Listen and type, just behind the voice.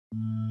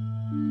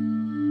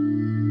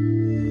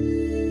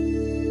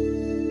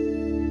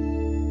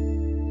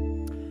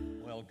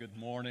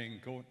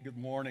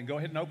morning. Go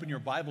ahead and open your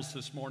Bibles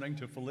this morning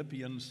to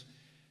Philippians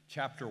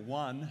chapter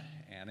 1.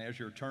 And as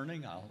you're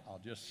turning, I'll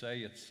just say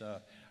it's,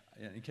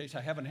 in case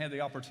I haven't had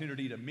the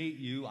opportunity to meet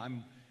you,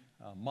 I'm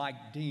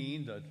Mike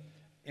Dean, the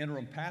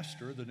interim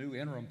pastor, the new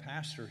interim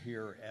pastor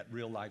here at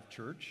Real Life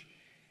Church.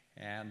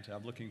 And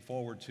I'm looking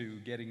forward to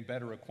getting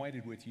better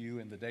acquainted with you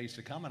in the days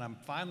to come. And I'm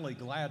finally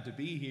glad to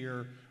be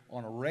here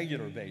on a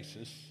regular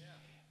basis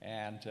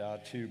and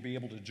to be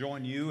able to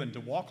join you and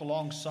to walk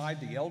alongside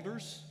the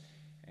elders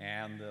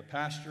and the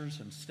pastors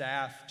and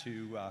staff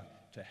to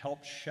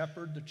help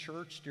shepherd the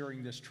church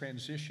during this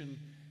transition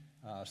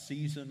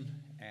season,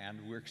 and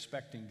we're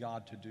expecting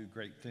God to do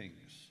great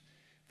things.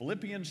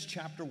 Philippians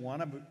chapter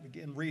 1, I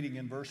begin reading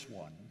in verse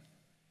 1.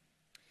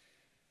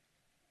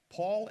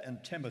 Paul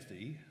and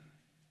Timothy,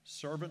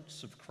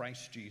 servants of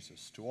Christ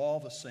Jesus, to all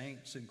the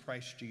saints in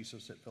Christ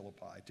Jesus at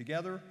Philippi,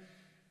 together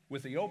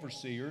with the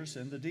overseers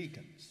and the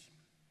deacons,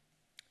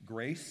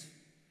 grace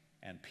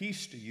and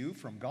peace to you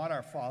from God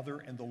our Father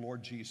and the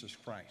Lord Jesus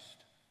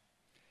Christ.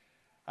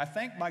 I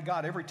thank my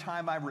God every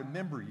time I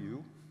remember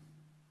you.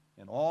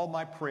 In all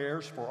my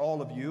prayers for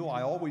all of you,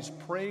 I always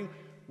pray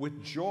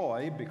with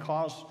joy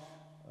because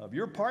of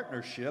your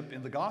partnership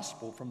in the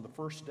gospel from the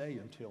first day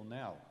until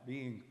now,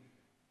 being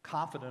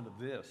confident of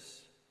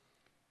this,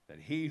 that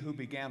he who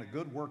began a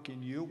good work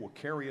in you will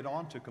carry it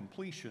on to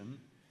completion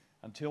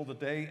until the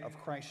day of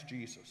Christ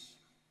Jesus.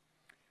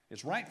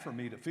 It's right for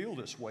me to feel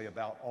this way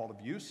about all of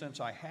you, since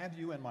I have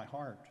you in my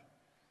heart.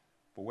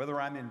 For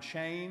whether I'm in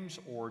chains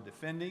or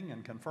defending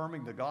and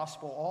confirming the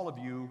gospel, all of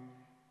you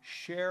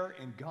share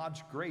in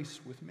God's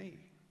grace with me.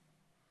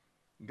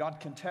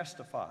 God can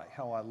testify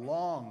how I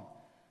long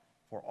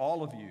for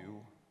all of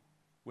you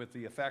with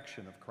the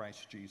affection of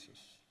Christ Jesus.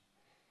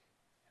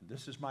 And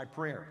this is my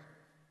prayer,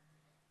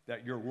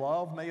 that your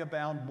love may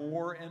abound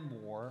more and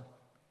more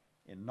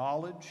in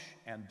knowledge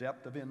and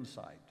depth of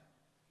insight,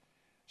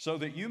 so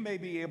that you may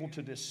be able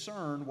to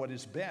discern what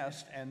is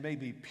best and may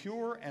be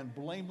pure and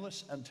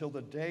blameless until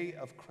the day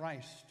of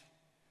Christ,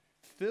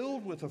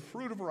 filled with the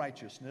fruit of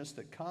righteousness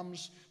that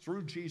comes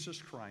through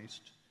Jesus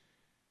Christ,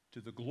 to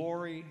the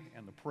glory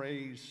and the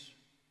praise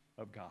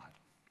of God.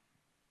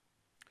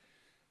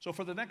 So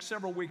for the next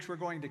several weeks, we're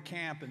going to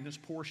camp in this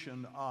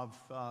portion of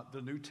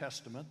the New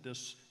Testament,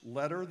 this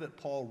letter that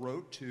Paul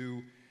wrote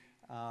to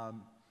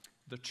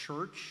the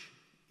church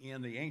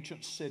in the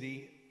ancient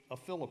city of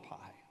Philippi.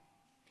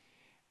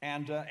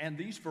 And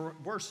these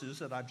verses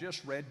that I've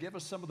just read give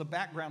us some of the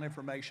background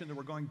information that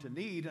we're going to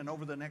need. And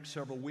over the next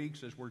several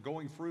weeks, as we're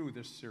going through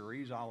this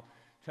series, I'll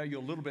tell you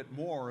a little bit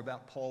more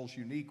about Paul's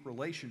unique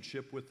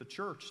relationship with the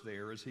church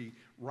there as he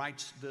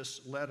writes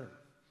this letter.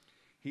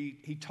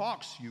 He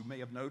talks, you may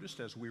have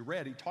noticed as we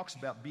read, he talks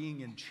about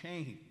being in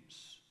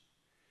chains.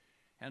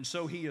 And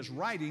so he is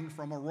writing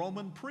from a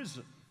Roman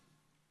prison.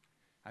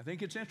 I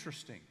think it's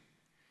interesting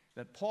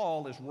that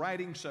Paul is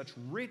writing such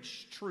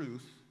rich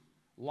truth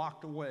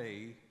locked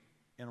away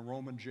in a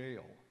Roman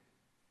jail.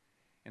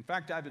 In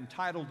fact, I've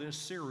entitled this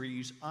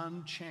series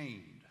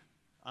Unchained.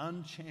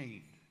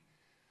 Unchained.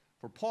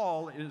 For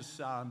Paul is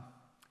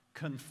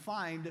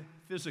confined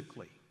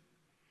physically.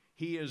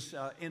 He is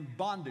in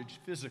bondage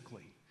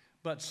physically.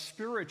 But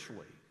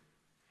spiritually,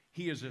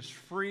 he is as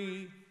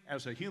free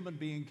as a human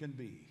being can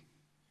be.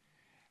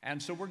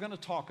 And so we're going to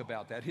talk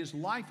about that. His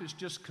life is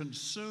just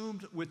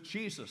consumed with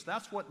Jesus.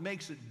 That's what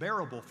makes it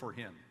bearable for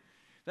him.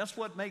 That's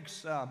what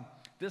makes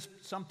this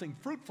something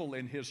fruitful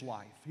in his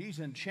life. He's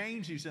in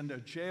chains, he's in the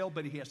jail,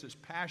 but he has this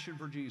passion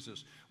for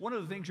Jesus. One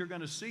of the things you're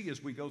going to see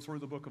as we go through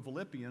the book of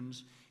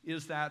Philippians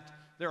is that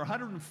there are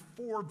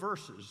 104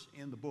 verses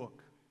in the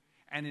book.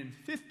 And in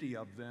 50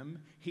 of them,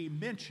 he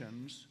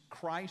mentions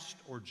Christ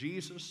or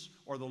Jesus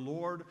or the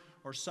Lord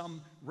or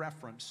some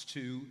reference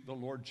to the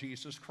Lord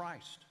Jesus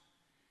Christ.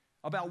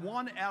 About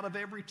 1 out of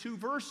every 2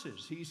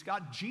 verses, he's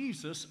got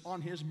Jesus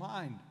on his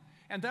mind.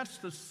 And that's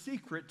the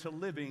secret to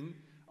living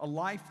a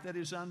life that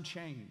is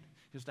unchained,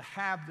 is to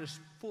have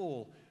this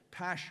full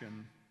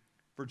passion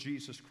for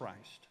Jesus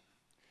Christ.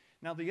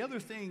 Now, the other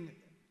thing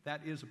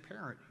that is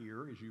apparent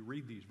here as you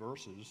read these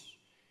verses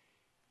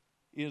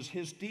is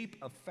his deep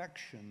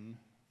affection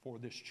for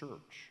this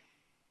church.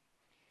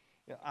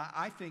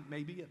 I think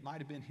maybe it might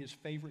have been his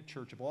favorite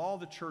church. Of all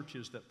the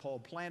churches that Paul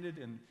planted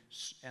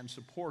and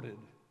supported,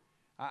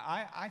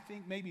 I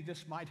think maybe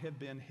this might have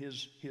been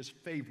his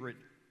favorite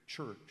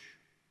church.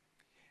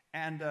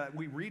 And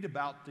we read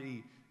about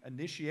the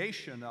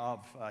initiation of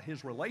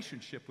his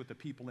relationship with the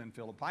people in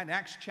Philippi in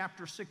Acts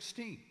chapter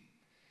 16.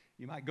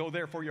 You might go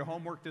there for your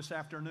homework this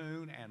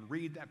afternoon and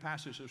read that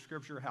passage of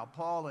Scripture, how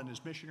Paul and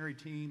his missionary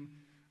team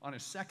on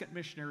his second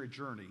missionary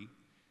journey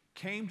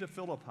came to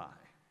Philippi.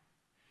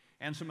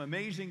 And some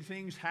amazing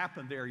things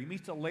happened there. He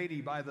meets a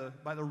lady by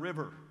the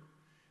river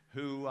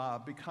who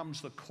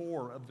becomes the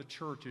core of the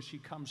church as she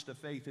comes to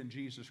faith in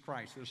Jesus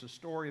Christ. There's a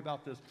story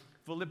about this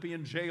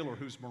Philippian jailer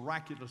who's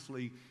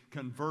miraculously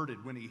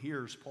converted when he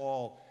hears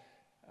Paul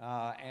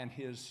and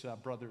his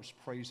brothers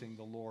praising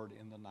the Lord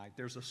in the night.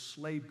 There's a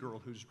slave girl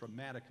who's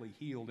dramatically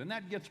healed, and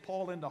that gets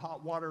Paul into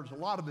hot water. There's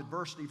a lot of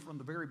adversity from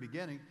the very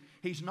beginning.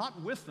 He's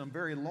not with them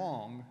very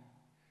long,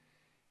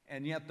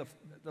 and yet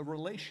the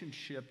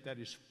relationship that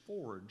is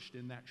forged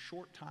in that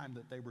short time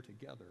that they were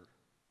together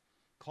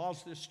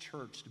caused this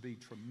church to be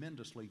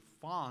tremendously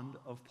fond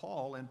of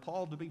Paul, and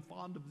Paul to be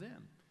fond of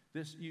them.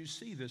 You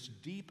see this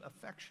deep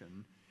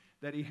affection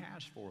that he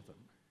has for them.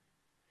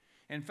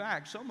 In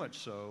fact, so much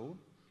so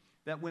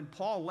that when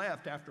Paul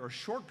left after a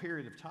short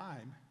period of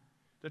time,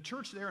 the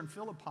church there in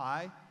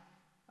Philippi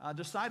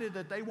decided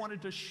that they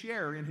wanted to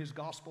share in his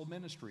gospel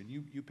ministry.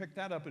 You picked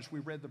that up as we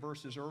read the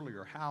verses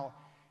earlier, how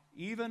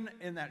even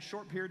in that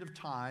short period of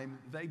time,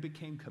 they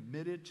became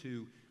committed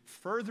to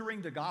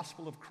furthering the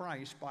gospel of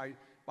Christ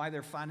by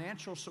their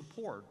financial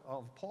support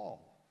of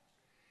Paul.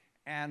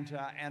 And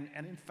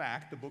in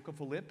fact, the book of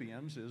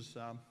Philippians is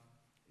a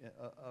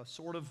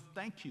sort of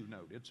thank you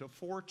note. It's a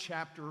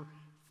 4-chapter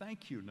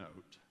thank you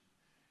note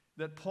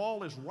that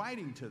Paul is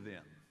writing to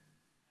them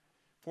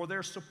for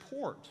their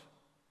support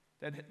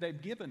that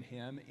they've given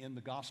him in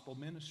the gospel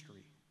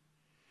ministry.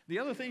 The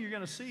other thing you're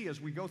going to see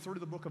as we go through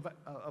the book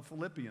of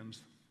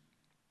Philippians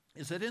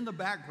is that in the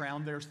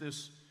background there's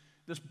this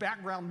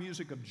background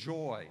music of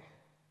joy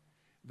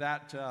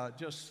that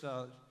just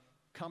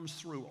comes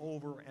through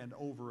over and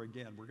over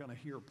again. We're going to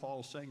hear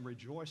Paul saying,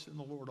 "Rejoice in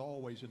the Lord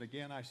always." And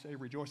again, I say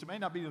rejoice. It may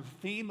not be the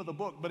theme of the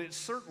book, but it's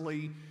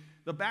certainly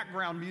the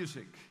background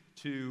music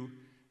to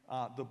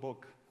the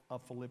book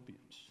of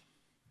Philippians.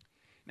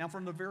 Now,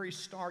 from the very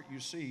start, you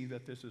see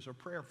that this is a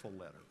prayerful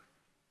letter.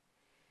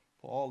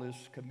 Paul is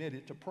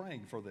committed to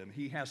praying for them.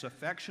 He has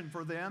affection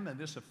for them, and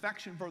this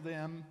affection for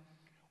them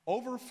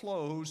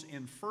overflows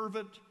in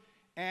fervent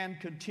and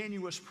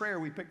continuous prayer.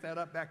 We pick that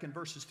up back in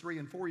verses 3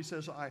 and 4. He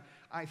says,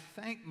 I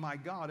thank my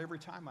God every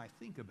time I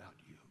think about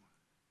you.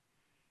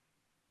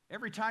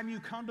 Every time you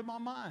come to my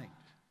mind,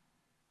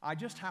 I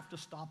just have to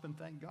stop and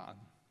thank God.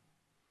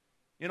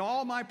 In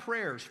all my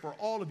prayers for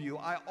all of you,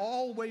 I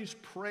always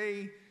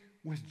pray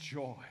with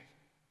joy.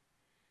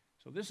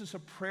 So this is a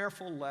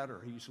prayerful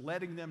letter. He's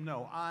letting them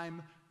know,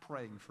 I'm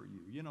praying for you.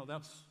 You know,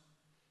 that's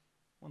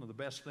one of the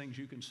best things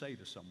you can say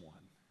to someone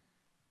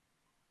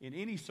in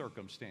any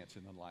circumstance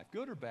in life,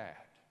 good or bad.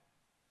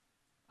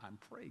 I'm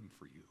praying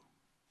for you.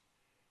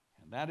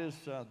 And that is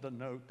the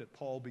note that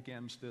Paul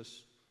begins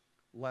this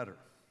letter.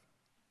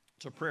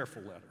 It's a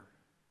prayerful letter.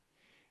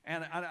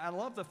 And I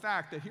love the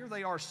fact that here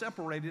they are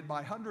separated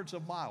by hundreds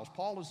of miles.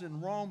 Paul is in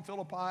Rome.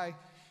 Philippi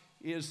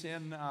is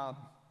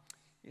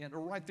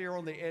right there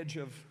on the edge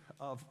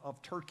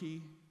of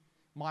Turkey,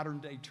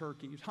 modern-day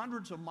Turkey. He's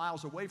hundreds of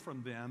miles away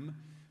from them,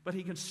 but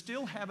he can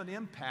still have an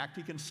impact.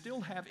 He can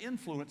still have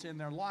influence in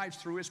their lives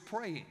through his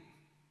praying.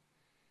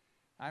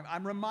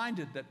 I'm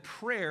reminded that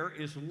prayer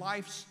is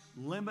life's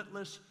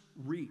limitless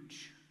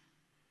reach.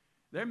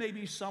 There may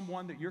be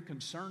someone that you're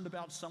concerned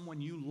about, someone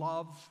you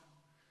love,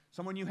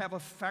 someone you have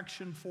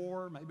affection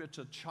for. Maybe it's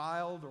a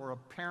child or a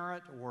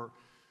parent or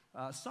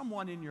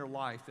someone in your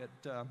life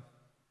that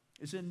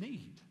is in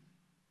need.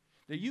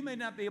 That you may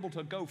not be able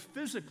to go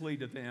physically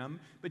to them,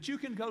 but you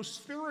can go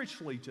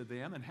spiritually to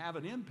them and have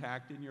an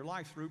impact in your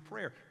life through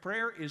prayer.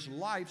 Prayer is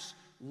life's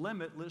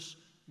limitless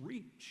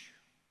reach.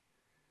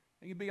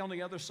 You can be on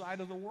the other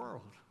side of the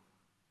world,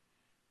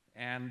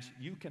 and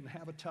you can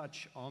have a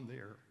touch on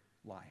their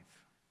life.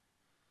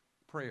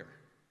 Prayer.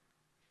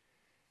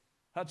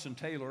 Hudson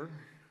Taylor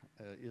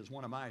is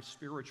one of my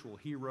spiritual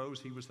heroes.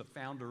 He was the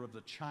founder of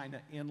the China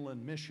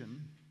Inland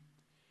Mission.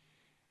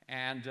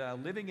 And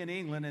living in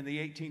England in the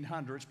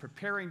 1800s,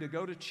 preparing to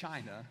go to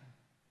China,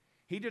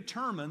 he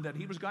determined that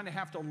he was going to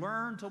have to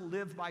learn to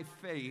live by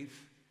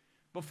faith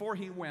before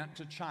he went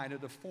to China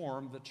to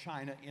form the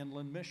China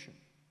Inland Mission.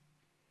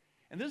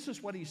 And this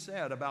is what he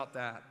said about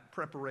that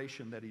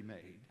preparation that he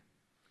made.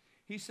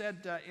 He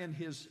said in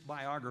his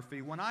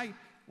biography, when I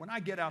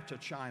get out to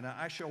China,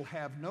 I shall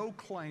have no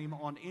claim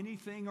on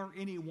anything or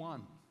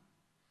anyone.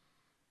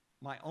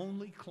 My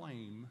only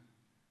claim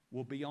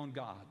will be on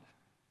God.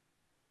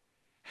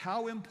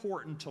 How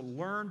important to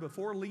learn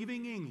before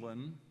leaving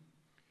England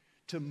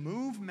to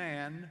move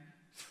man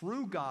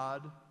through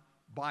God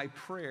by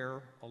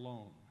prayer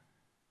alone.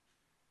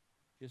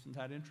 Isn't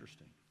that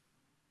interesting?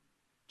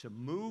 To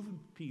move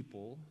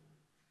people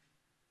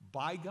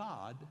by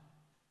God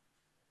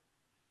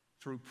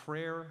through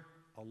prayer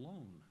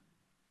alone.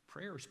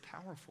 Prayer is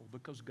powerful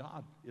because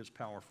God is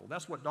powerful.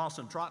 That's what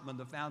Dawson Trotman,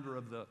 the founder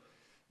of the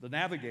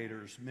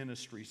Navigators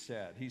Ministry,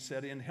 said. He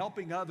said, in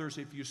helping others,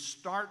 if you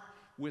start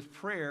with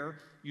prayer,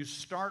 you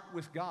start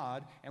with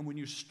God, and when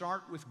you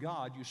start with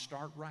God, you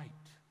start right.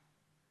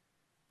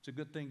 It's a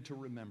good thing to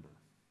remember.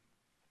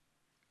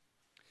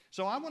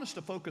 So I want us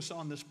to focus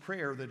on this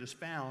prayer that is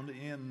found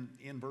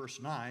in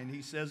verse 9.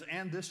 He says,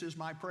 and this is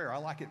my prayer. I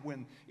like it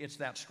when it's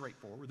that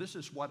straightforward. This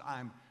is what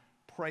I'm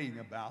praying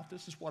about.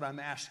 This is what I'm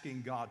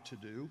asking God to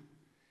do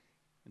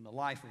in the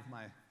life of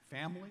my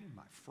family,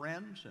 my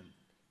friends, and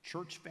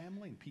church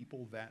family, and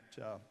people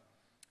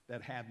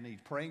that have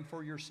need. Praying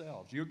for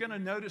yourselves. You're going to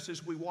notice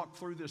as we walk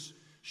through this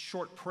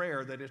short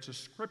prayer that it's a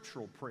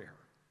scriptural prayer.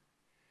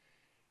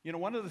 You know,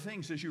 one of the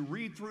things as you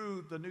read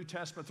through the New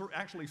Testament,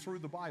 actually through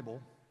the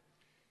Bible,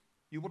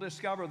 you will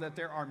discover that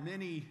there are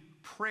many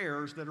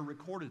prayers that are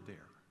recorded there.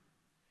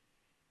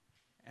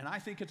 And I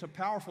think it's a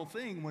powerful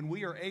thing when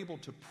we are able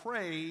to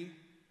pray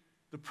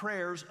the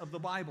prayers of the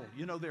Bible.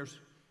 You know, there's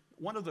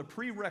one of the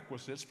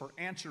prerequisites for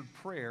answered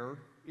prayer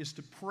is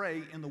to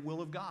pray in the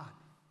will of God.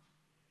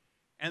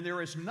 And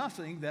there is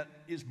nothing that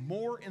is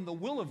more in the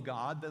will of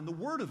God than the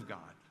Word of God.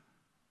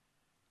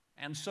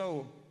 And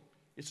so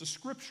it's a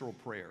scriptural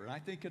prayer, and I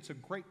think it's a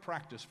great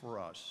practice for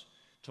us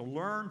to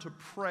learn to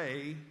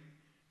pray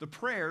the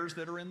prayers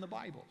that are in the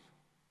Bible.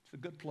 It's a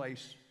good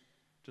place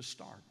to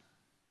start.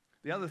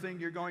 The other thing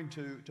you're going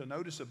to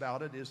notice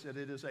about it is that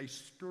it is a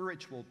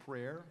spiritual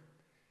prayer.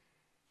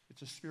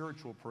 It's a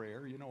spiritual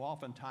prayer. You know,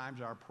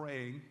 oftentimes our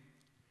praying,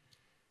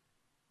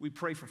 we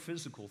pray for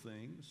physical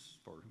things,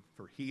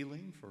 for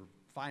healing, for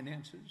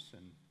finances,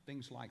 and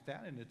things like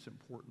that, and it's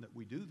important that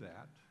we do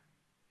that.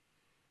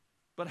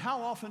 But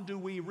how often do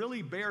we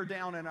really bear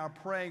down in our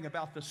praying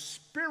about the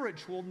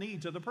spiritual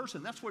needs of the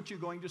person? That's what you're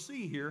going to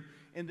see here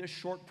in this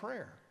short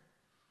prayer.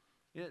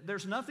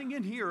 There's nothing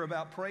in here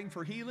about praying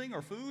for healing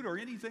or food or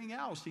anything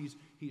else.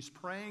 He's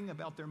praying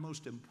about their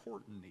most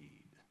important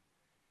need,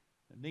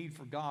 the need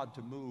for God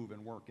to move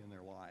and work in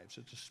their lives.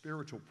 It's a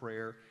spiritual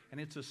prayer, and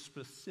it's a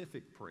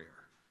specific prayer.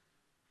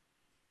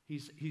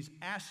 He's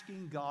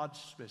asking God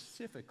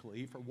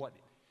specifically for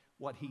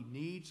what he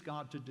needs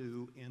God to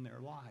do in their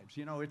lives.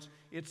 You know,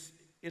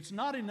 it's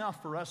not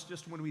enough for us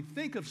just when we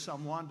think of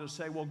someone to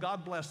say, well,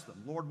 God bless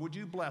them. Lord, would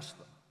you bless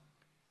them?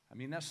 I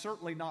mean, that's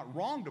certainly not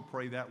wrong to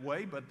pray that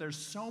way, but there's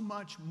so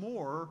much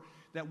more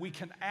that we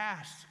can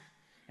ask.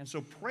 And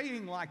so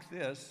praying like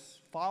this,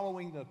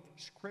 following the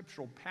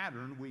scriptural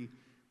pattern,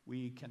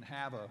 we can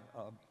have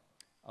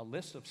a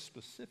list of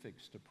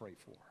specifics to pray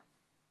for.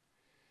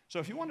 So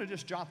if you want to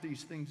just jot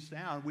these things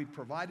down, we've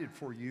provided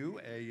for you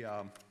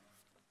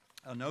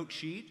a note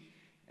sheet,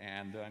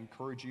 and I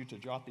encourage you to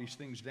jot these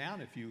things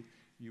down if you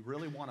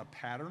really want a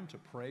pattern to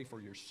pray for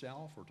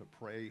yourself or to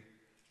pray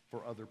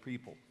for other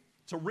people.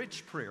 It's a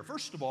rich prayer.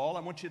 First of all,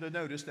 I want you to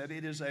notice that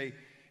it is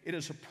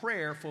a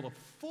prayer for the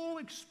full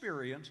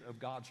experience of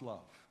God's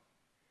love.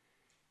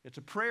 It's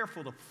a prayer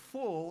for the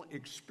full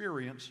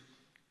experience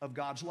of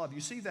God's love.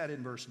 You see that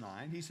in verse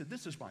 9. He said,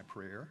 "This is my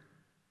prayer,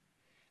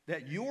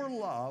 that your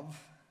love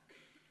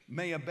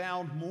may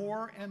abound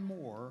more and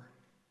more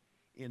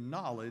in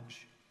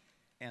knowledge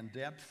and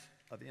depth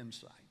of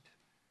insight."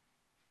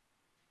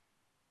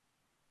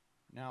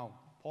 Now,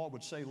 Paul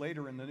would say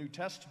later in the New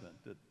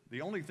Testament that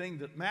the only thing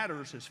that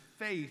matters is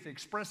faith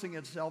expressing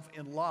itself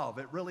in love.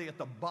 It really, at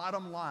the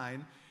bottom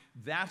line,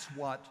 that's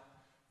what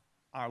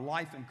our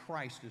life in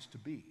Christ is to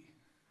be.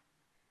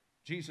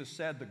 Jesus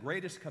said the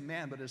greatest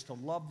commandment is to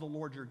love the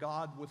Lord your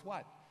God with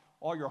what?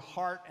 All your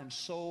heart and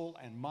soul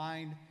and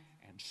mind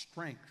and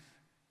strength.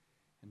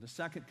 And the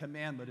second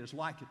commandment is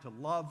like it, to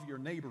love your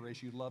neighbor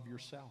as you love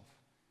yourself.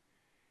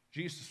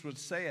 Jesus would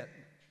say it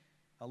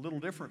a little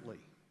differently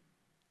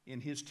in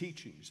his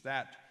teachings,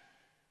 that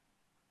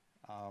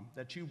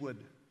you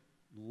would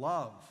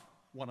love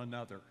one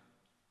another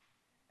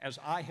as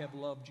I have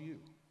loved you.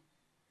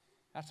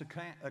 That's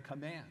a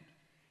command.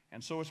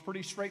 And so it's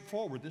pretty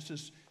straightforward. This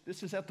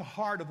is at the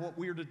heart of what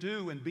we're to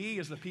do and be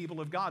as the people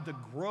of God, to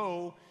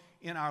grow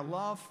in our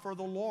love for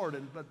the Lord.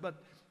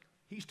 But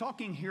he's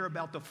talking here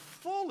about the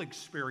full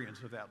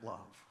experience of that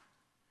love.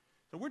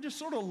 So we're just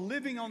sort of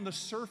living on the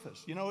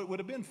surface. You know, it would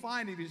have been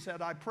fine if he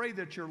said, I pray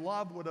that your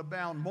love would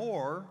abound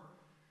more.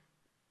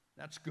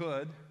 That's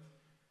good.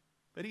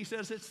 But he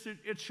says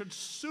it should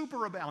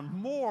superabound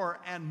more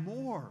and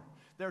more.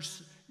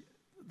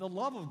 The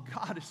love of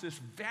God is this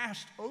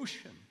vast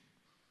ocean.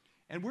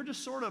 And we're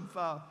just sort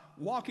of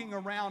walking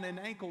around in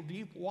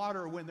ankle-deep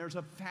water when there's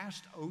a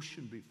vast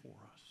ocean before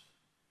us.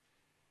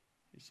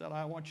 He said,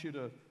 I want you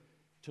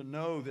to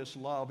know this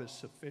love is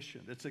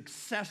sufficient. It's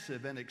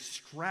excessive and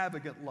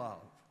extravagant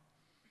love.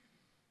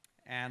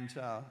 And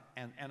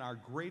our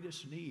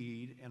greatest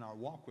need in our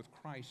walk with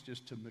Christ is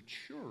to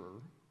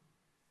mature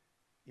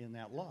in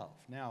that love.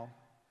 Now,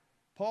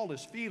 Paul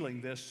is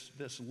feeling this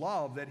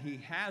love that he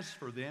has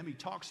for them. He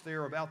talks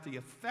there about the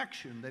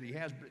affection that he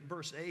has.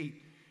 Verse 8,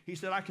 he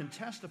said, I can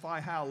testify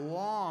how I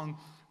long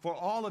for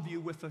all of you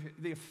with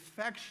the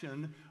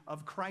affection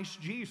of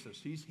Christ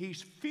Jesus.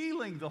 He's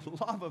feeling the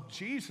love of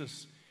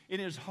Jesus in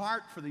his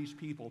heart for these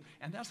people.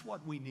 And that's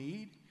what we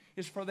need,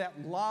 is for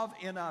that love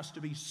in us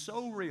to be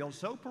so real,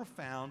 so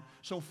profound,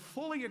 so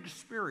fully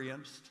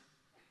experienced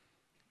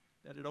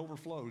that it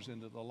overflows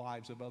into the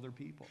lives of other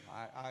people.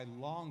 I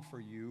long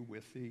for you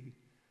with the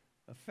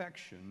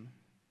affection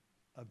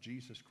of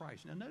Jesus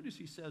Christ. Now notice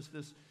he says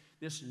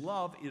this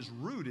love is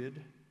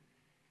rooted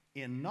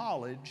in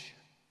knowledge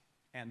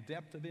and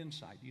depth of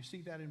insight. You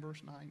see that in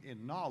verse 9?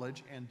 In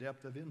knowledge and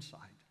depth of insight.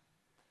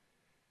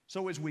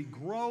 So as we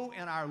grow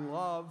in our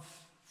love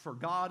for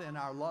God and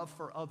our love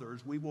for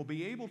others, we will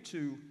be able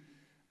to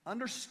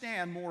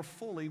understand more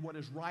fully what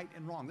is right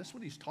and wrong. That's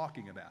what he's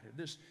talking about here.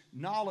 This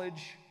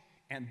knowledge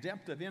and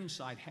depth of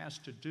insight has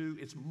to do,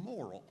 it's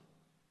moral,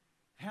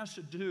 has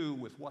to do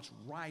with what's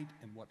right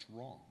and what's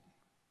wrong.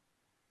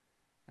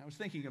 I was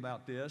thinking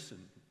about this and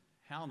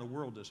how in the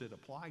world does it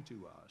apply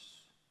to us?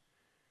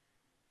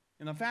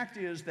 And the fact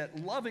is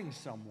that loving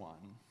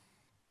someone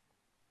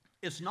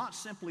is not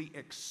simply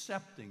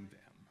accepting them.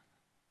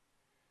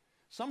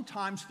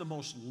 Sometimes the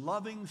most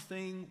loving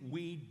thing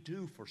we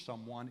do for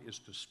someone is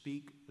to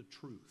speak the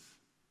truth.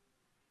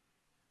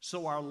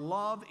 So our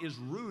love is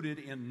rooted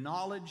in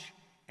knowledge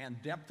and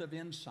depth of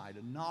insight,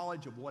 a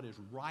knowledge of what is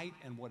right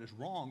and what is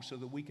wrong, so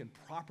that we can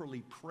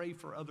properly pray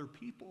for other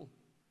people.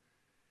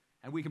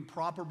 And we can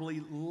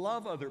properly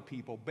love other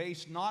people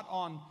based not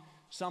on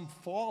some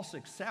false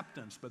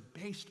acceptance, but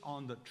based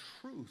on the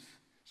truth.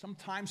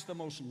 Sometimes the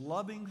most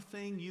loving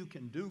thing you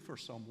can do for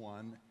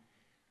someone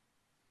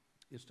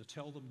is to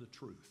tell them the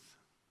truth.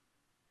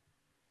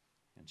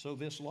 And so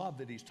this love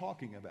that he's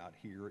talking about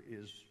here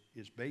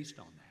is based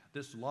on that.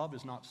 This love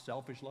is not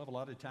selfish love. A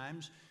lot of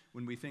times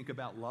when we think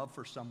about love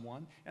for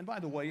someone, and by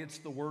the way, it's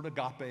the word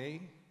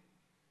agape.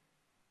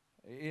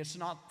 It's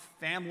not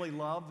family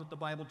love that the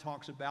Bible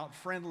talks about,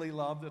 friendly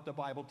love that the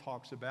Bible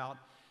talks about.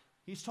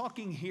 He's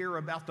talking here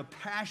about the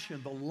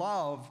passion, the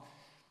love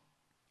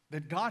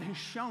that God has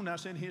shown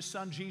us in His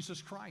Son,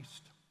 Jesus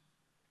Christ.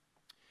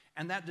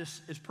 And that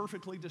is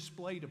perfectly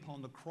displayed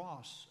upon the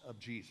cross of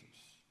Jesus.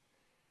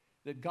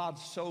 That God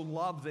so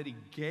loved that He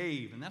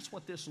gave, and that's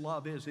what this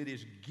love is. It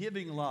is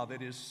giving love.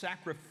 It is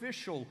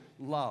sacrificial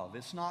love.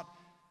 It's not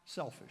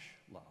selfish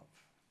love.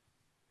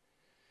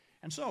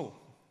 And so,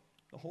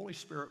 the Holy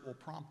Spirit will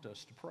prompt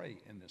us to pray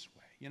in this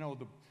way. You know,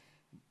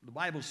 the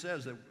Bible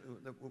says that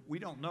we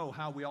don't know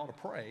how we ought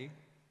to pray.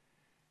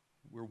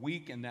 We're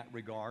weak in that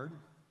regard,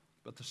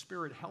 but the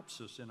Spirit helps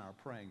us in our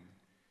praying,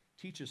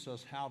 teaches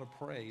us how to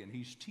pray, and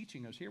He's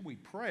teaching us here. We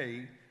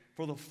pray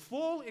for the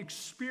full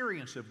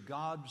experience of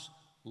God's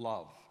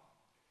love.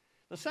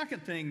 The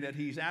second thing that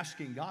he's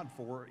asking God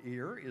for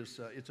here is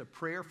it's a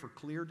prayer for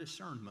clear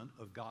discernment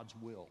of God's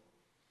will.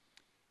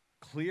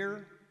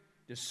 Clear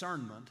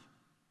discernment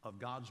of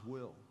God's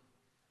will.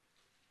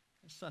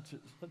 It's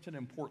such an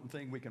important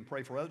thing we can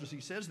pray for others. He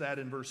says that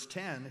in verse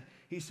 10.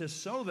 He says,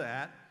 so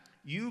that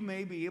you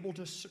may be able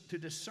to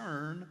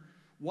discern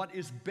what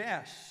is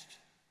best.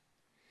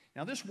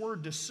 Now this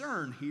word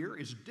discern here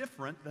is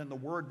different than the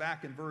word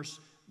back in verse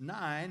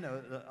 9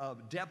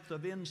 of depth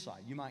of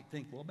insight. You might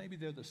think, well, maybe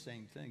they're the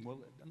same thing. Well,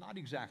 not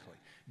exactly.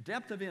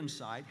 Depth of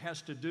insight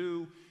has to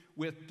do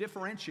with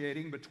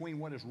differentiating between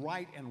what is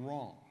right and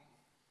wrong.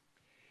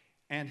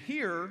 And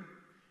here,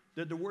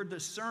 the word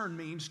discern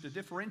means to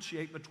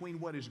differentiate between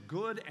what is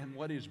good and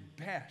what is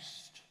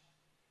best.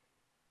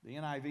 The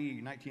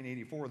NIV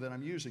 1984 that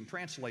I'm using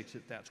translates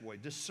it that way.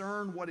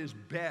 Discern what is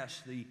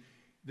best. The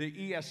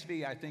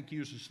ESV, I think,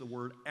 uses the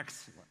word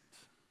excellent.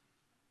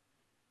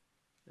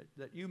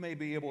 That you may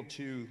be able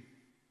to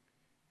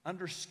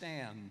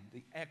understand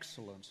the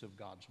excellence of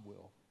God's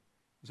will.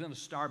 I was in a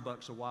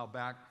Starbucks a while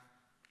back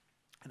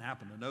and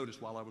happened to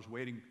notice while I was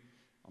waiting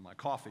on my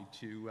coffee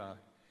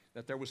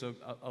that there was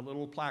a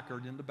little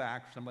placard in the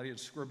back. Somebody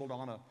had scribbled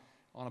on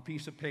a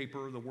piece of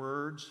paper the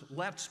words,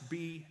 "Let's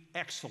be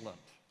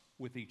excellent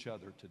with each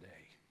other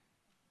today."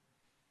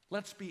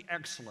 Let's be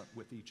excellent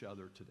with each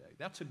other today.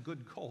 That's a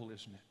good goal,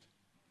 isn't it?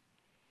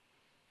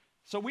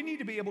 So we need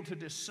to be able to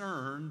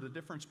discern the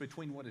difference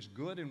between what is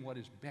good and what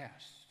is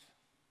best.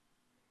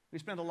 We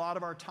spend a lot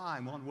of our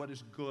time on what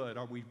is good.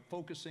 Are we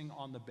focusing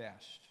on the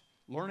best?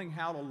 Learning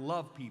how to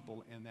love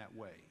people in that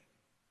way.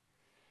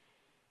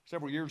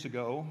 Several years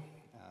ago,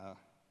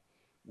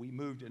 we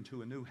moved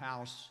into a new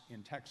house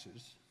in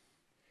Texas.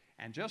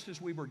 And just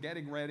as we were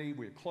getting ready,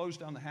 we had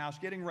closed on the house,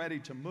 getting ready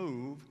to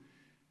move,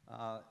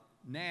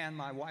 Nan,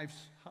 my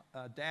wife's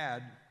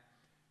dad,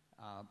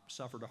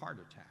 suffered a heart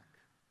attack.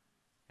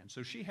 And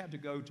so she had to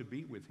go to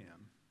be with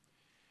him.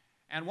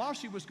 And while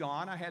she was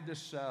gone, I had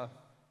this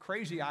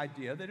crazy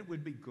idea that it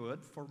would be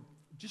good for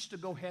just to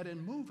go ahead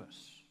and move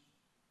us.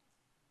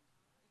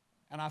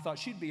 And I thought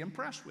she'd be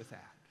impressed with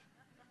that.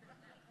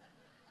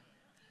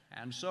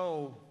 And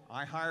so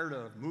I hired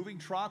a moving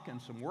truck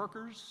and some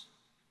workers,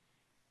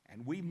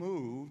 and we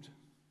moved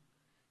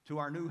to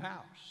our new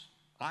house.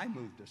 I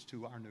moved us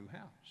to our new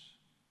house.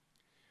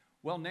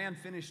 Well, Nan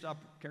finished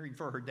up caring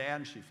for her dad,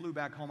 and she flew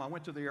back home. I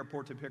went to the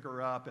airport to pick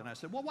her up, and I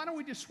said, well, why don't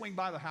we just swing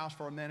by the house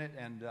for a minute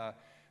and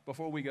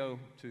before we go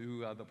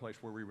to the place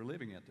where we were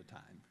living at the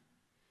time.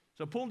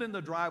 So pulled in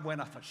the driveway,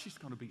 and I thought, she's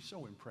going to be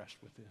so impressed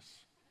with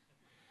this.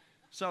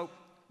 So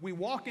we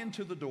walk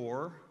into the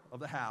door of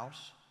the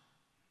house,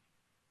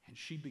 and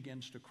she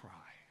begins to cry.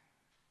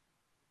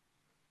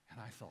 And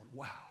I thought,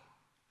 wow,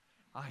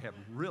 I have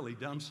really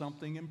done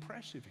something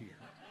impressive here.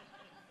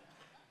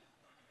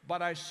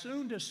 But I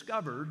soon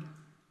discovered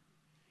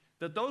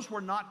that those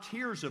were not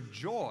tears of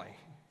joy.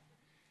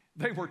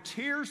 They were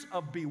tears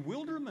of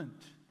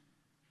bewilderment.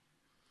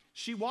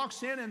 She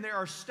walks in, and there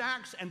are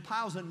stacks and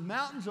piles and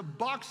mountains of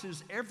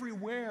boxes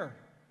everywhere.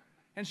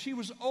 And she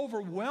was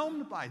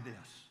overwhelmed by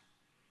this.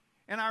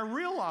 And I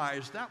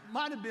realized that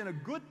might have been a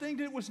good thing.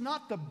 It was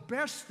not the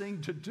best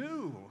thing to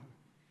do.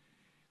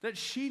 that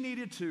she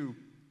needed to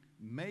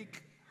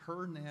make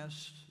her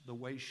nest the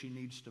way she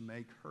needs to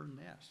make her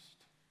nest.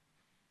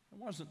 It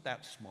wasn't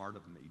that smart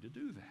of me to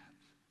do that.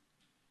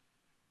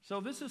 So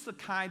this is the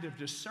kind of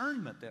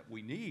discernment that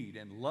we need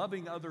in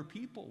loving other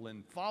people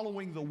and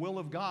following the will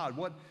of God.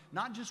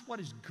 Not just what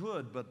is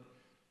good, but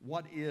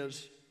what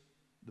is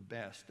the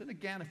best. And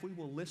again, if we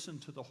will listen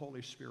to the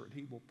Holy Spirit,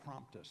 He will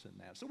prompt us in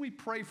that. So we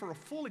pray for a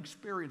full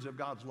experience of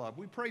God's love.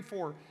 We pray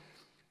for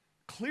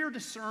clear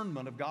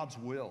discernment of God's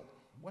will,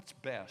 what's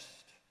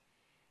best.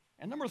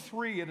 And number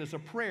 3, it is a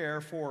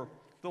prayer for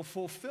the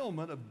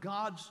fulfillment of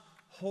God's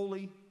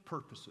holy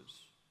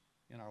purposes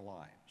in our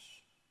lives.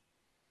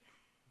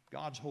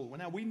 God's holy.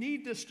 Now, we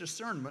need this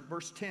discernment,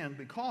 verse 10,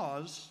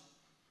 because,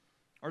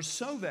 or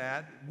so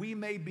that we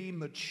may be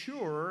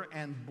mature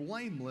and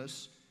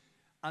blameless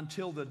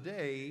until the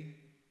day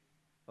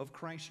of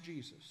Christ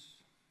Jesus.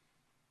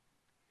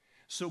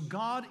 So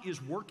God is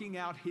working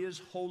out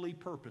His holy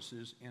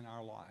purposes in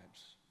our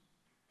lives.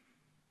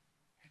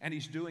 And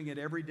He's doing it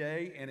every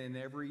day and in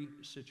every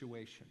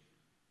situation.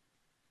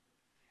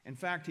 In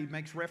fact, He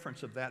makes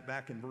reference of that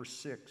back in verse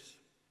 6.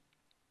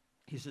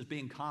 He says,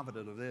 being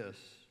confident of this,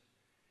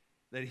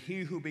 that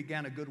He who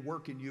began a good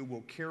work in you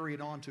will carry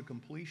it on to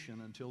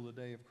completion until the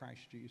day of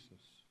Christ Jesus.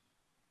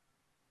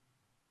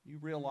 You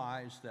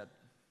realize that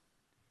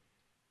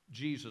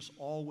Jesus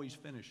always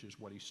finishes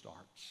what He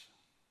starts.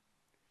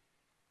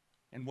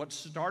 And what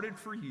started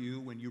for you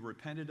when you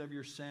repented of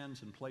your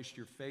sins and placed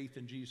your faith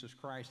in Jesus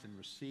Christ and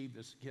received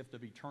this gift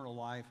of eternal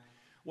life,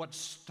 what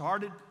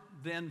started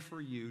then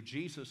for you,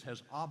 Jesus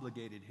has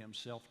obligated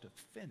Himself to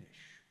finish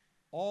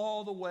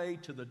all the way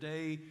to the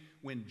day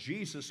when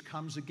Jesus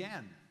comes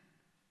again.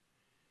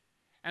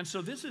 And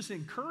so this is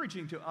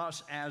encouraging to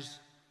us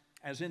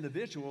as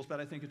individuals, but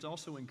I think it's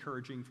also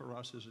encouraging for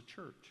us as a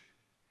church.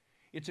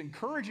 It's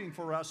encouraging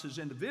for us as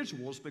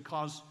individuals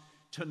because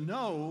to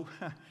know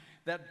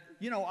that,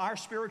 our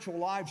spiritual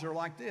lives are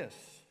like this,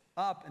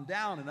 up and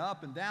down and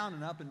up and down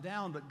and up and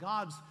down, but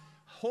God's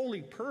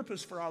holy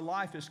purpose for our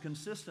life is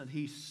consistent.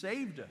 He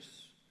saved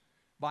us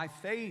by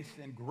faith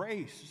and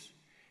grace.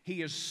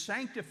 He is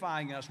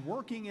sanctifying us,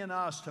 working in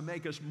us to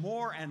make us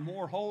more and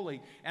more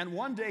holy. And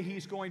one day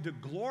He's going to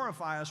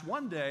glorify us.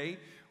 One day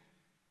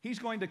He's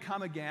going to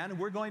come again, and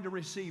we're going to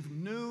receive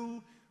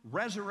new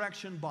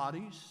resurrection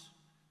bodies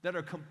that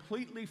are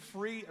completely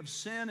free of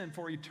sin, and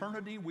for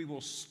eternity we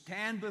will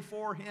stand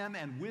before Him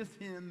and with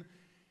Him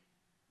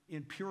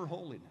in pure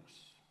holiness.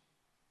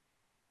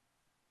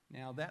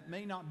 Now, that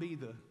may not be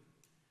the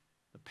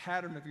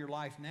pattern of your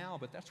life now,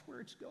 but that's where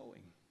it's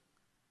going.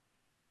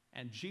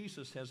 And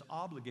Jesus has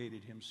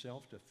obligated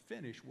Himself to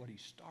finish what He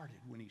started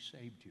when He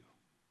saved you.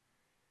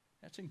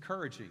 That's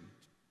encouraging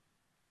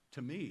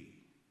to me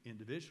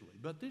individually.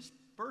 But this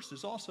verse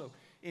is also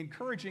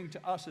encouraging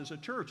to us as a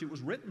church. It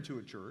was written to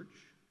a church.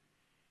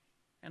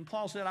 And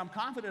Paul said, I'm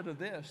confident of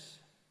this,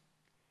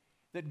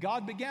 that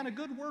God began a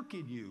good work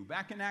in you.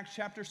 Back in Acts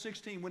chapter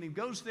 16, when He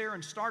goes there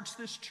and starts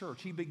this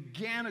church, He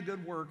began a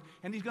good work,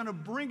 and He's going to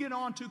bring it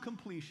on to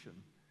completion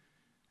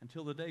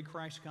until the day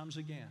Christ comes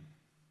again.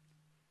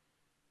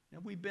 Now,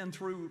 we've been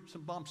through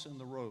some bumps in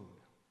the road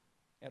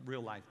at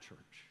Real Life Church.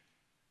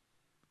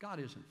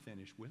 God isn't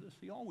finished with us.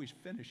 He always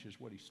finishes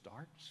what He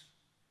starts.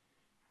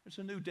 There's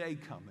a new day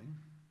coming,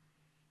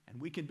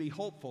 and we can be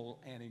hopeful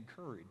and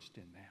encouraged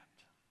in that.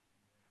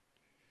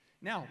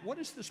 Now, what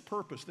is this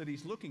purpose that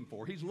He's looking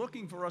for? He's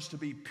looking for us to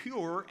be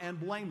pure and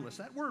blameless.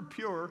 That word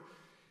pure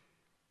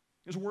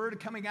is a word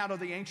coming out of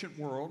the ancient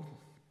world.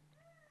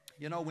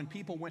 When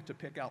people went to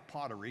pick out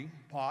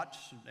pots,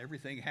 and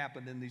everything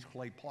happened in these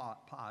clay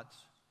pots.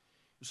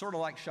 It's sort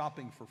of like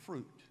shopping for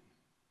fruit.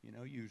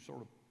 You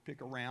sort of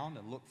pick around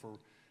and look for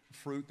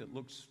fruit that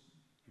looks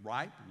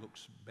ripe,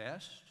 looks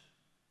best.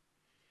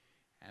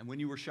 And when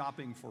you were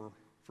shopping for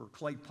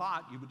clay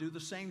pot, you would do the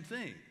same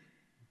thing.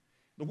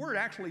 The word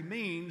actually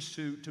means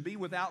to be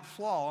without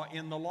flaw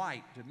in the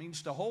light. It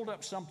means to hold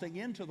up something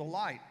into the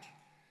light.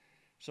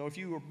 So if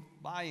you were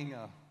buying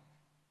a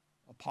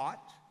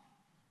pot,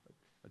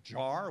 a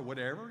jar, or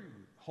whatever,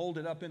 you hold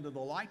it up into the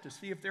light to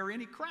see if there are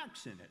any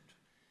cracks in it.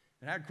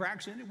 If it had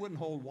cracks in it, it wouldn't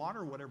hold water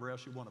or whatever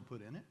else you want to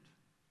put in it.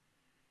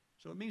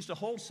 So it means to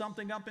hold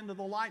something up into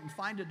the light and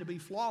find it to be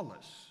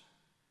flawless.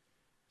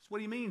 That's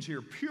what he means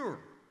here, pure.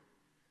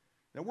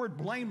 The word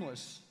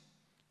blameless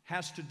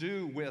has to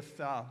do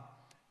with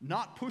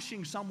not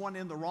pushing someone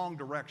in the wrong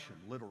direction,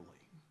 literally.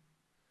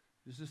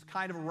 This is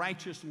kind of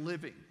righteous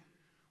living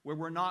where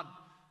we're not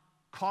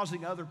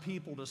causing other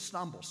people to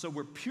stumble. So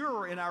we're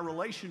pure in our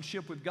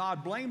relationship with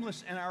God,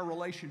 blameless in our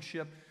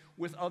relationship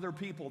with other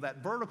people, that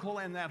vertical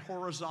and that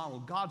horizontal.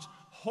 God's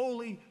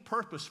holy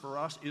purpose for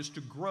us is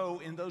to grow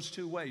in those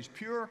two ways,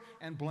 pure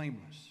and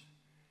blameless.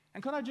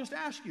 And can I just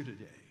ask you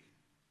today,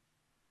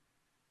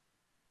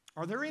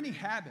 are there any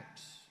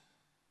habits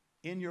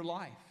in your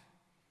life,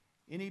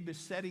 any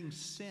besetting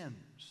sins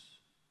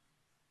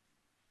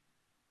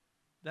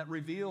that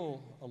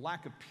reveal a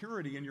lack of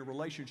purity in your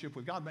relationship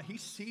with God? But He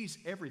sees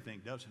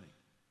everything, doesn't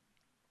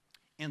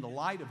He? In the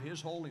light of His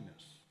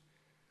holiness,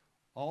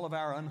 all of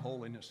our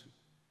unholiness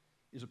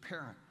is a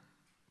parent.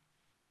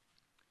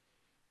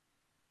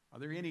 Are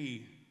there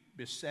any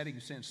besetting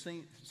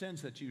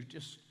sins that you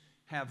just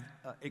have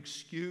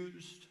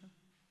excused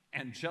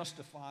and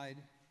justified,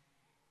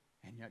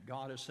 and yet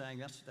God is saying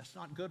that's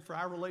not good for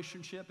our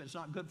relationship, it's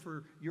not good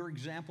for your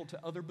example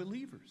to other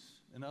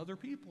believers and other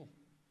people?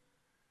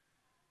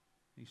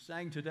 He's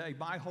saying today,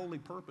 my holy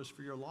purpose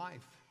for your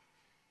life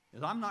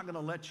is I'm not going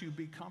to let you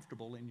be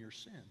comfortable in your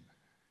sin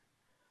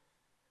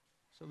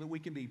so that we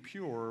can be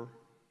pure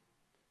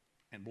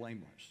and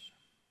blameless.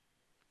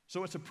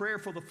 So it's a prayer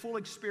for the full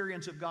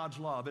experience of God's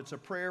love. It's a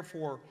prayer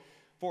for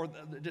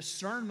the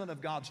discernment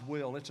of God's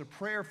will. It's a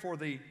prayer for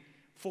the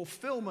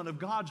fulfillment of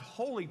God's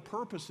holy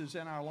purposes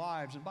in our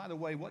lives. And by the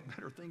way, what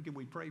better thing can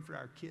we pray for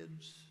our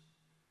kids?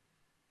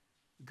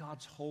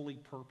 God's holy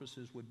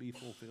purposes would be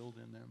fulfilled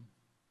in them,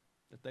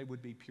 that they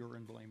would be pure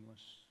and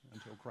blameless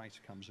until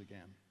Christ comes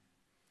again.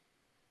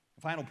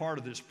 The final part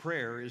of this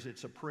prayer is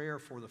it's a prayer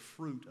for the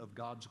fruit of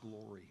God's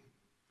glory.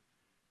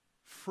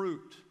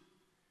 Fruit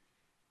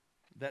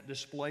that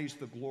displays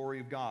the glory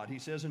of God. He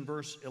says in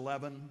verse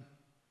 11,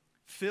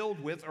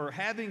 filled with, or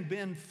having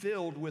been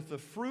filled with the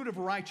fruit of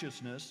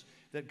righteousness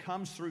that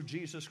comes through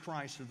Jesus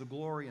Christ to the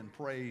glory and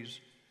praise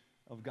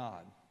of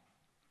God.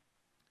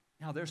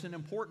 Now, there's an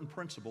important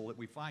principle that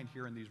we find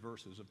here in these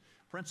verses, a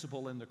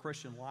principle in the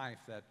Christian life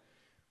that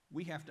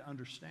we have to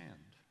understand.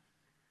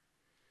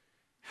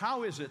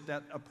 How is it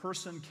that a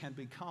person can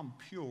become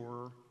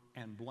pure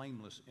and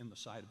blameless in the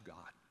sight of God?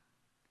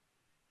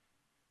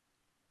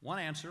 One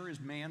answer is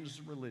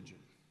man's religion.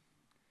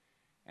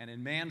 And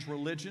in man's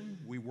religion,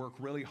 we work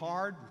really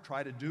hard, we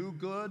try to do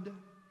good,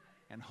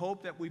 and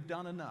hope that we've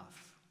done enough.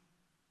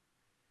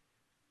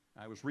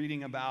 I was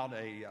reading about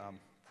a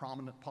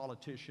prominent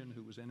politician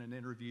who was in an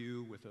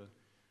interview with a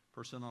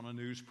person on a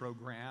news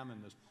program,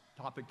 and this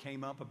topic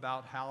came up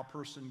about how a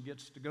person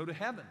gets to go to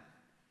heaven.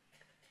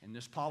 And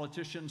this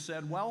politician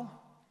said,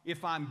 well,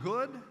 if I'm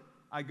good,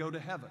 I go to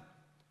heaven.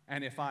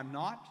 And if I'm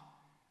not,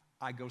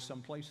 I go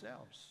someplace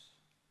else.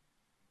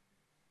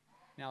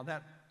 Now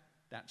that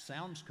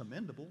sounds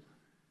commendable,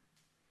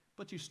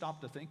 but you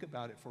stop to think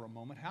about it for a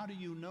moment. How do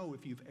you know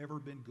if you've ever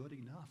been good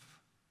enough?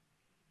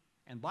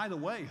 And by the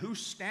way, whose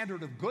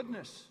standard of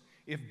goodness?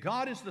 If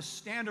God is the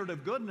standard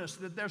of goodness,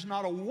 that there's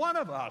not a one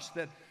of us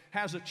that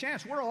has a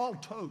chance. We're all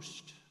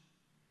toast.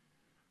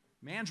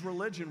 Man's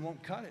religion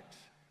won't cut it.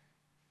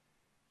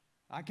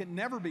 I can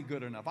never be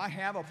good enough. I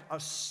have a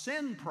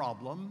sin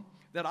problem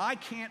that I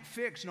can't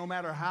fix no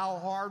matter how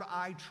hard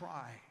I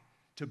try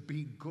to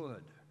be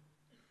good.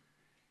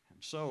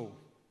 And so,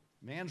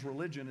 man's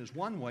religion is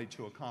one way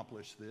to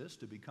accomplish this,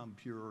 to become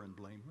pure and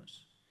blameless.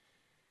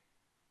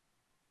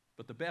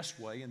 But the best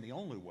way and the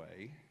only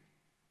way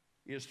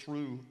is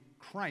through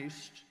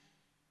Christ's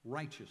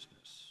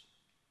righteousness.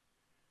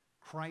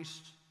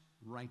 Christ's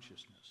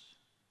righteousness.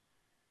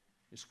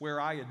 It's where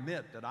I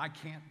admit that I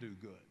can't do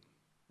good.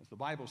 As the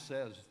Bible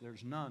says,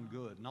 there's none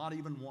good, not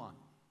even one.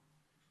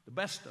 The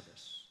best of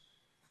us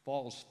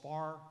falls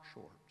far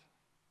short.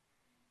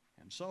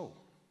 And so,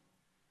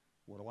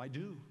 what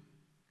do?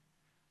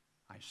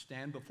 I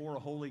stand before a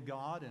holy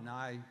God and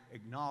I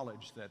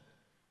acknowledge that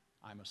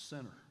I'm a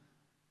sinner,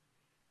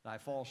 that I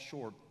fall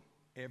short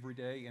every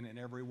day and in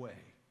every way.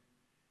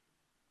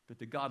 But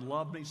that God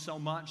loved me so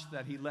much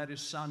that He let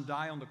His Son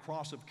die on the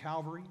cross of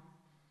Calvary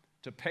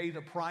to pay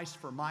the price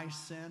for my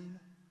sin,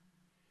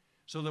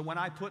 so that when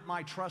I put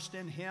my trust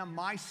in Him,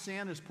 my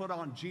sin is put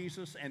on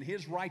Jesus and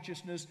His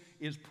righteousness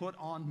is put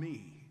on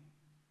me.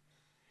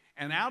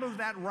 And out of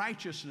that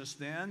righteousness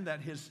then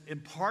that is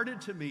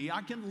imparted to me,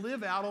 I can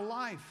live out a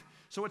life.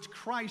 So it's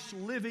Christ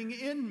living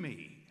in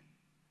me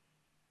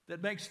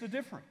that makes the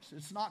difference.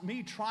 It's not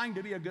me trying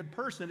to be a good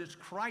person. It's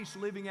Christ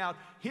living out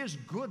His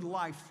good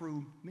life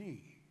through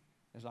me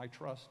as I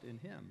trust in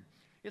Him.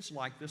 It's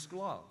like this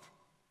glove.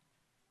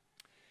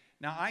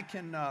 Now I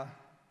can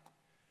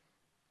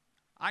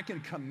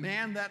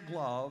command that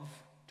glove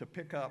to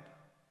pick up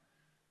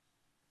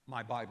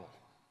my Bible.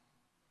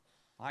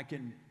 I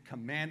can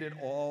command it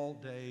all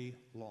day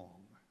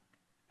long.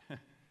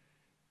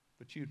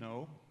 But you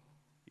know,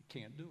 you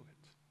can't do it.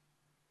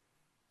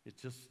 It's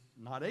just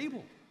not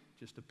able,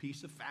 just a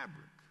piece of fabric.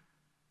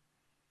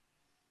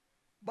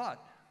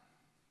 But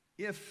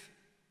if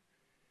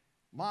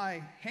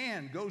my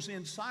hand goes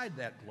inside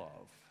that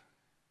glove,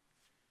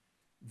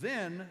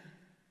 then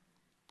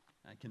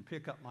I can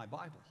pick up my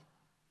Bible.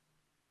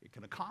 It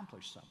can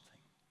accomplish something.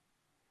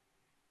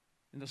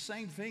 And the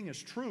same thing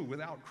is true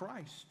without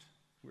Christ.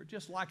 We're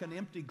just like an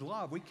empty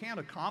glove. We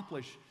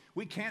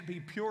can't be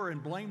pure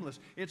and blameless.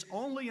 It's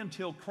only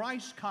until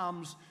Christ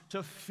comes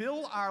to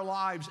fill our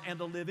lives and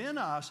to live in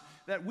us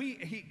that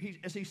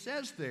as he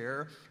says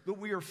there, that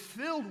we are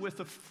filled with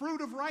the fruit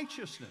of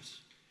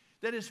righteousness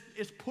that is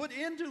put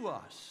into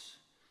us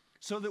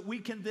so that we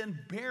can then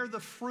bear the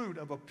fruit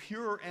of a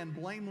pure and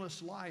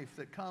blameless life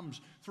that comes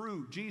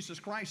through Jesus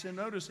Christ. And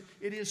notice,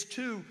 it is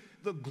to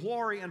the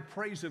glory and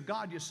praise of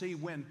God. You see,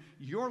 when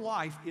your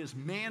life is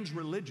man's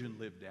religion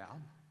lived out,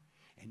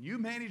 and you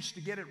manage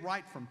to get it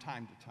right from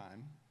time to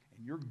time,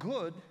 and you're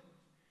good,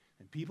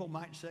 And people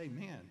might say,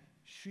 man,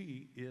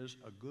 she is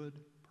a good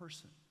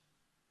person.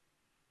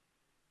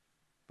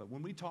 But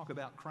when we talk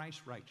about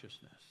Christ's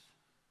righteousness,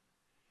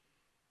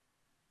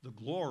 the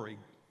glory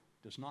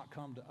does not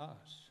come to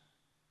us.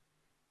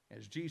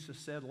 As Jesus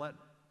said, let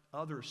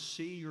others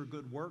see your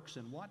good works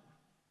and what?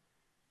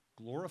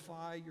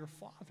 Glorify your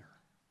Father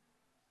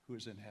who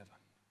is in heaven.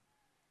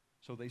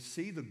 So they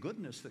see the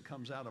goodness that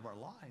comes out of our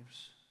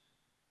lives,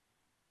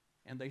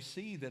 and they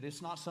see that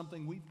it's not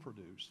something we've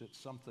produced, it's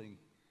something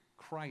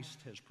Christ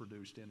has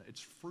produced in it.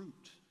 It's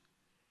fruit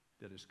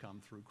that has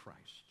come through Christ.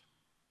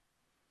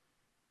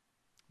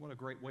 What a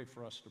great way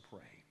for us to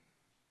pray.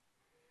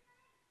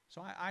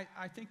 So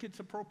I think it's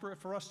appropriate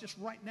for us just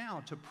right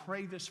now to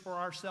pray this for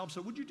ourselves.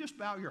 So would you just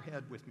bow your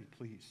head with me,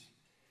 please?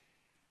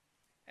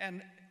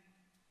 And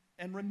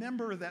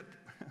remember that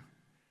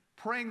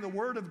praying the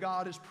Word of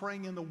God is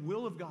praying in the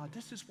will of God.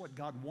 This is what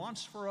God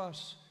wants for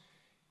us.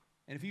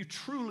 And if you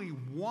truly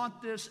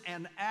want this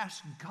and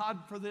ask God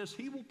for this,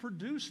 He will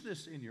produce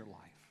this in your life.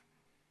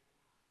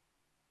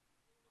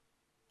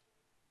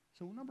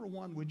 So number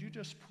one, would you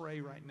just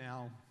pray right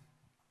now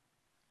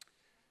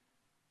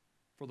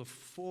for the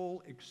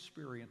full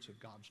experience of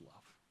God's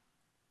love?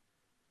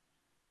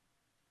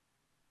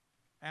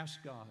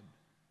 Ask God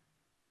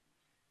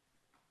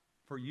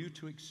for you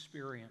to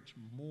experience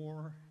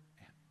more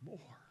and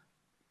more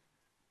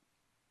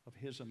of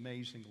His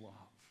amazing love.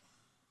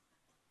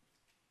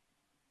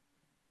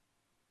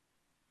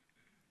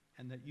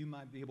 And that you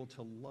might be able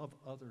to love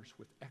others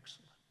with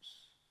excellence.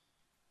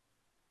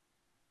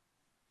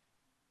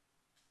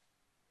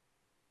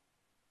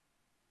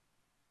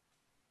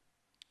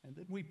 And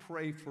then we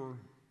pray for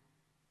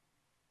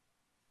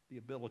the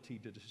ability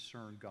to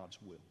discern God's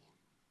will.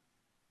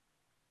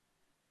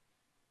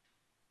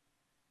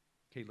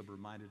 Caleb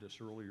reminded us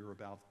earlier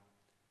about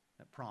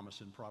that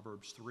promise in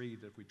Proverbs 3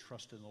 that if we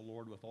trust in the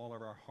Lord with all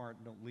of our heart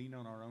and don't lean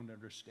on our own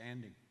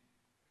understanding,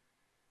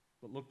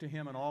 but look to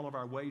Him in all of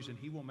our ways, and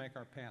He will make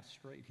our path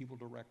straight. He will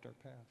direct our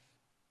path.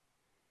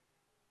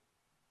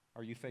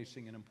 Are you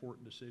facing an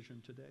important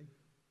decision today?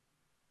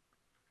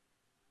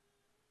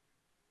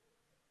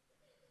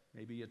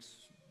 Maybe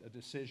it's a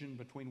decision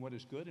between what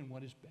is good and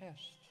what is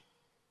best.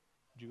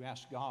 Would you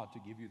ask God to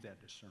give you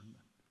that discernment?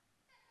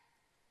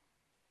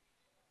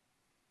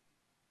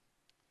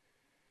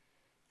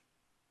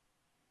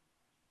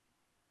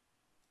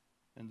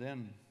 And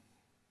then,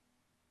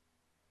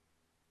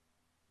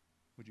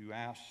 would you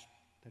ask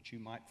that you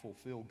might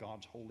fulfill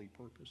God's holy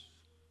purpose?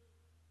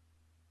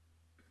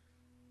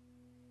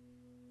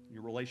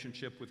 Your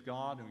relationship with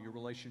God and your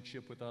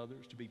relationship with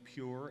others to be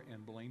pure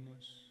and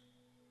blameless.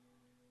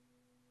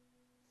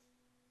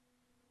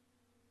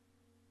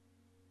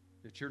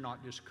 That you're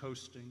not just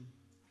coasting.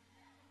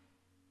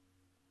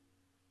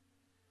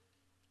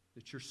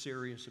 That you're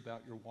serious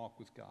about your walk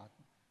with God.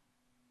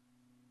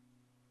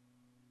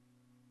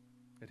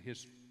 That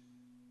His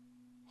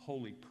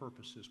holy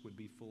purposes would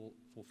be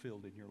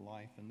fulfilled in your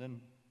life. And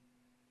then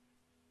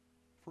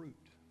fruit.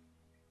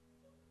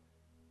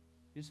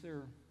 Is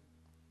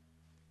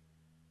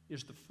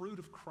the fruit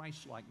of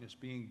Christ-likeness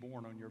being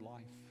born on your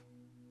life?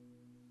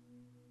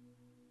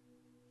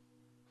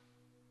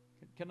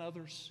 Can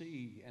others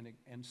see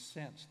and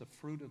sense the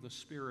fruit of the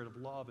Spirit of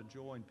love and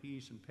joy and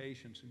peace and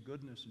patience and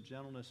goodness and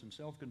gentleness and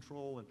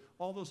self-control and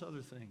all those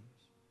other things?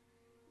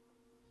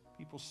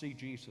 People see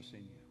Jesus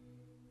in you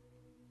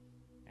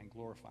and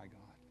glorify God.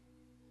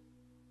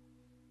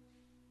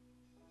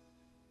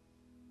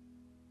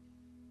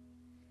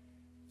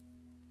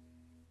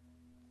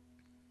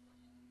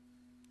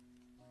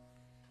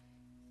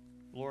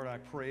 Lord, I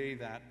pray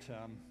that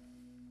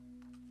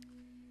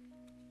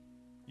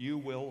you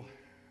will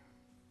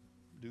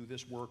do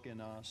this work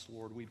in us.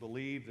 Lord, we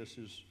believe this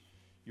is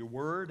your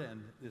word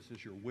and this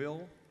is your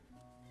will,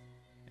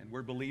 and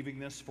we're believing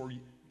this for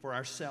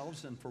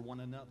ourselves and for one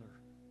another.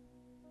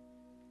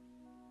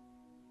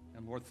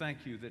 And Lord,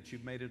 thank you that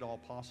you've made it all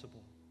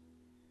possible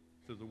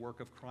through the work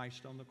of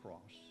Christ on the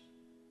cross.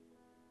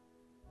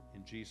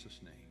 In Jesus'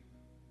 name.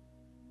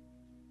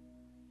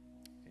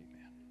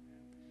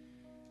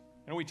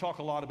 You know, we talk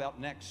a lot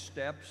about next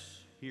steps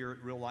here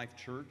at Real Life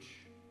Church.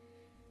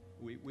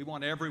 We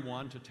want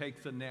everyone to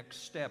take the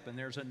next step, and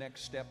there's a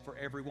next step for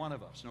every one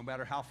of us, no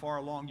matter how far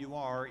along you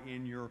are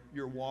in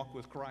your walk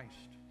with Christ.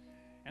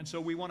 And so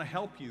we want to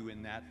help you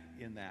in that.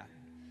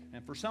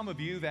 And for some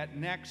of you, that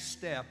next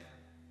step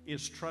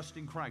is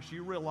trusting Christ.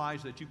 You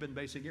realize that you've been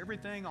basing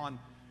everything on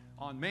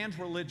man's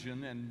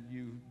religion, and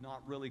you've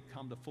not really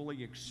come to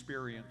fully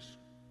experience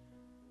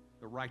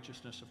the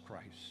righteousness of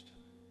Christ.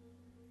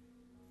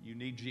 You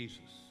need Jesus.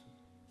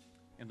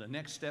 And the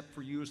next step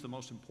for you is the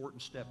most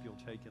important step you'll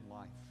take in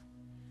life.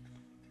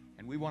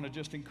 And we want to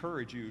just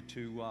encourage you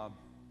to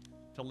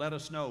let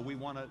us know. We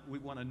want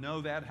to know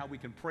that, how we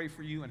can pray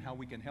for you and how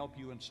we can help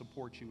you and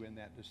support you in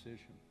that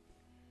decision.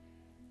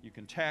 You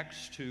can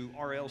text to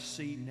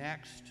RLC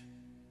Next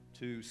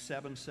to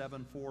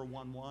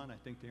 77411. I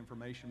think the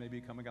information may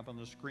be coming up on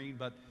the screen,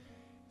 but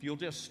if you'll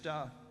just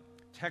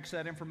text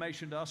that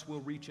information to us,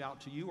 we'll reach out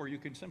to you, or you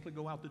can simply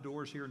go out the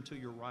doors here and to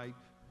your right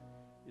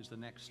is the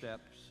Next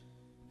Steps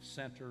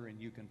Center, and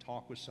you can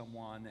talk with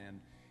someone, and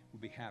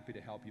we'll be happy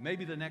to help you.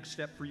 Maybe the next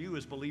step for you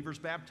is believer's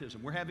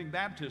baptism. We're having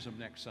baptism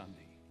next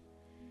Sunday,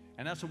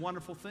 and that's a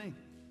wonderful thing.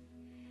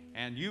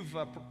 And you've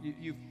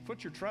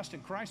put your trust in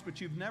Christ, but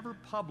you've never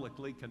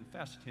publicly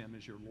confessed Him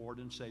as your Lord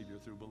and Savior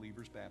through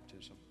believer's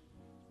baptism.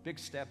 Big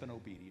step in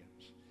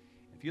obedience.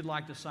 If you'd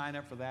like to sign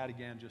up for that,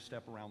 again, just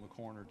step around the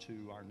corner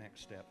to our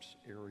Next Steps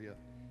area.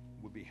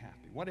 We'll be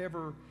happy.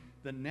 Whatever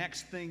the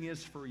next thing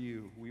is for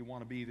you, we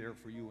want to be there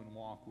for you and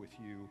walk with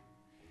you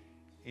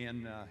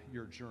in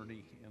your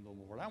journey in the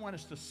Lord. I want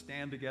us to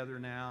stand together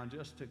now and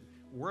just to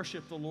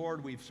worship the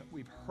Lord.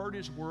 We've heard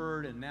His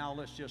word, and now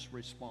let's just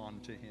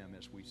respond to Him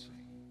as we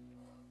sing.